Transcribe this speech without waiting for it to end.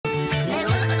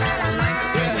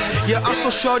Yeah, I saw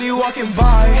shorty walking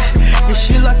by. Yeah,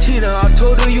 she Latina, I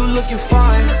told her you looking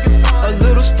fine. A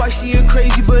little spicy and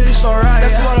crazy, but it's alright.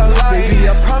 That's what I like. Baby,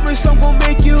 I promise I'm gon'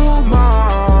 make you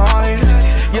mine.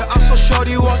 Yeah, I saw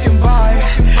shorty walking by.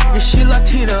 Yeah, she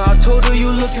Latina, I told her you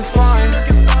looking fine.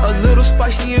 A little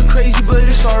spicy and crazy, but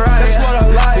it's alright. That's what I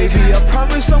like. Baby, I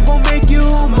promise I'm gon' make you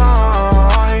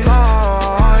mine.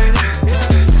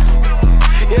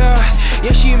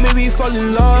 Yeah, she made me fall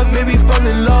in love,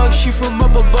 She from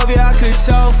up above, yeah, I could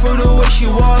tell from the way she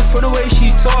walked, from the way she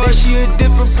talked. That she a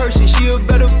different person, she a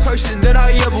better person than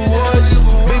I ever was.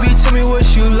 Baby, tell me what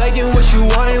you like and what you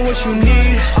want and what you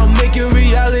need. I'll make it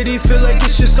reality, feel like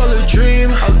it's just all a dream.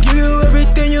 I'll give you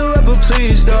everything you ever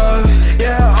pleased of.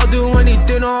 Yeah, I'll do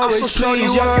anything, I'll always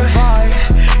please ya.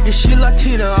 Yeah, she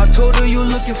Latina, I told her you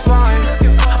looking fine.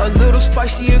 A little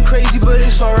spicy and crazy, but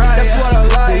it's alright. That's what I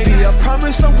like. Baby, I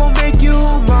promise I'm gon' make you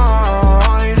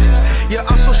mine. Yeah,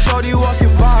 I saw shorty walking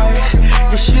by.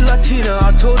 Yeah, she Latina,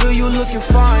 I told her you looking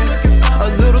fine. A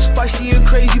little spicy and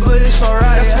crazy, but it's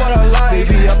alright. That's what I like.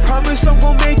 Baby, I promise I'm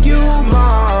gon' make you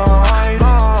mine.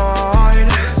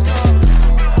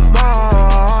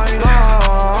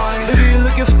 Baby, you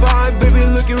looking fine, baby,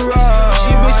 looking rough.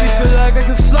 She makes me feel like I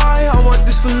can fly, I want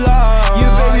this for love. Yeah,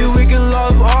 baby, we can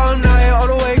love all night, all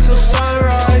the way till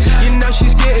sunrise. Yeah, now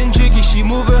she's getting jiggy, she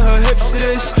moving her hips to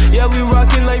this. Yeah, we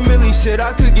rockin' like Millie said,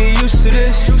 I could get used to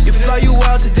this. You fly you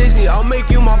out to Disney, I'll make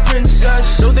you my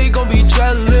princess. Know they gon' be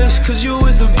jealous, cause you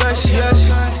is the best, yes.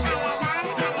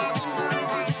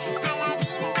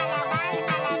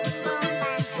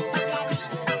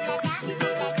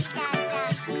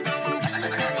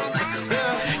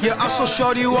 Yeah, I saw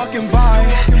shorty walking by.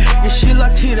 Yeah, she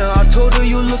Latina, I told her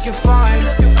you looking fine.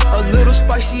 A little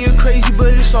spicy and crazy,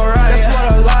 but it's alright. That's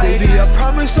what I like. Baby, I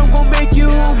promise I'm gon' make you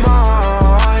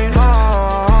mine.